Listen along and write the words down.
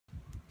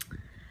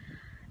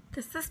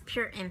This is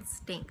Pure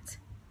Instinct.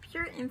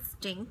 Pure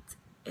Instinct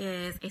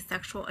is a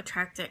sexual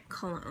attractant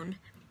cologne.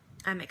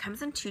 It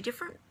comes in two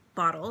different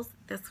bottles.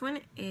 This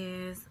one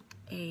is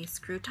a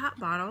screw top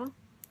bottle,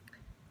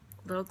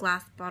 little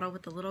glass bottle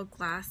with a little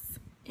glass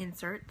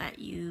insert that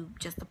you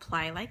just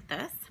apply like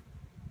this.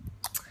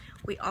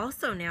 We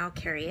also now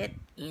carry it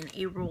in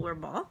a roller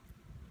ball.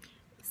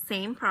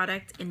 Same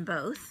product in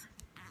both.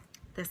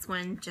 This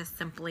one just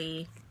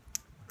simply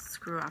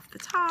screw off the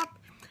top.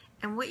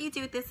 And what you do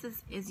with this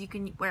is you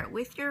can wear it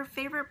with your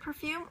favorite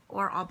perfume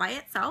or all by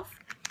itself.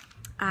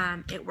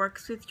 It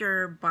works with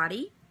your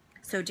body.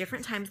 So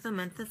different times of the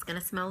month it's going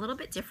to smell a little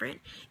bit different.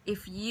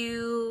 If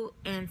you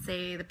and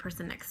say the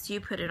person next to you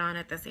put it on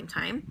at the same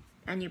time,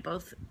 and you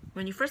both,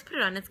 when you first put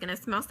it on, it's going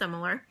to smell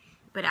similar.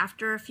 But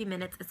after a few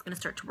minutes, it's going to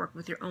start to work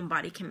with your own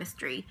body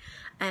chemistry.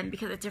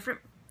 Because at different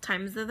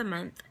times of the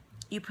month,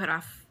 you put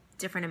off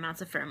different amounts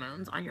of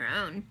pheromones on your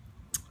own.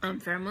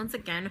 Pheromones,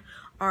 again,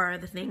 are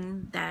the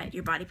thing that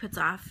your body puts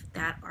off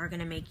that are going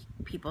to make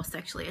people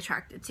sexually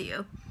attracted to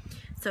you.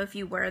 So if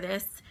you wear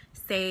this,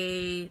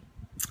 say,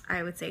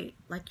 I would say,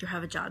 like you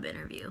have a job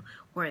interview,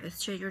 wear this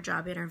to your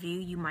job interview,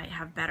 you might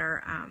have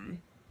better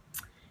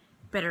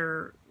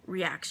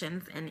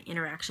reactions and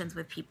interactions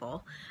with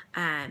people.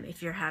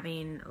 If you're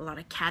having a lot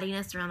of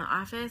cattiness around the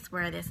office,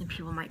 wear this and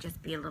people might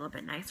just be a little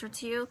bit nicer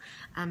to you.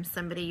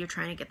 Somebody you're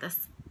trying to get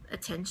this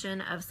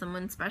attention of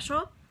someone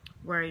special,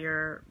 wear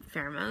your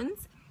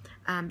pheromones.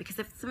 Because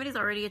if somebody's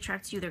already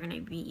attracted to you, they're going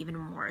to be even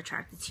more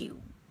attracted to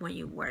you when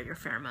you wear your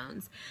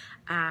pheromones.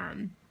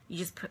 You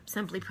just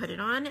simply put it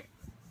on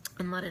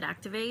and let it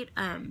activate.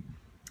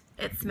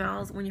 It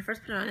smells, when you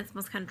first put it on, it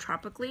smells kind of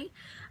tropically.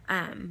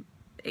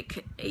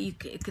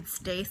 It could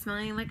stay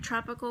smelling like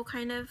tropical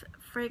kind of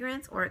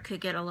fragrance, or it could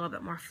get a little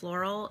bit more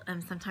floral.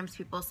 Sometimes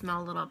people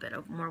smell a little bit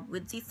of more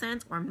woodsy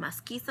scents or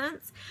musky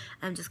scents.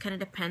 Just kind of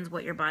depends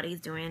what your body's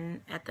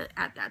doing at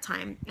that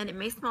time, and it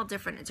may smell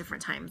different at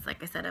different times,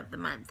 like I said, of the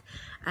month.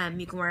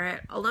 You can wear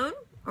it alone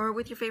or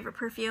with your favorite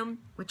perfume,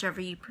 whichever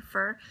you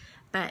prefer,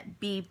 but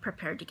be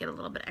prepared to get a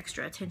little bit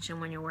extra attention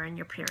when you're wearing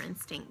your Pure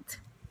Instinct.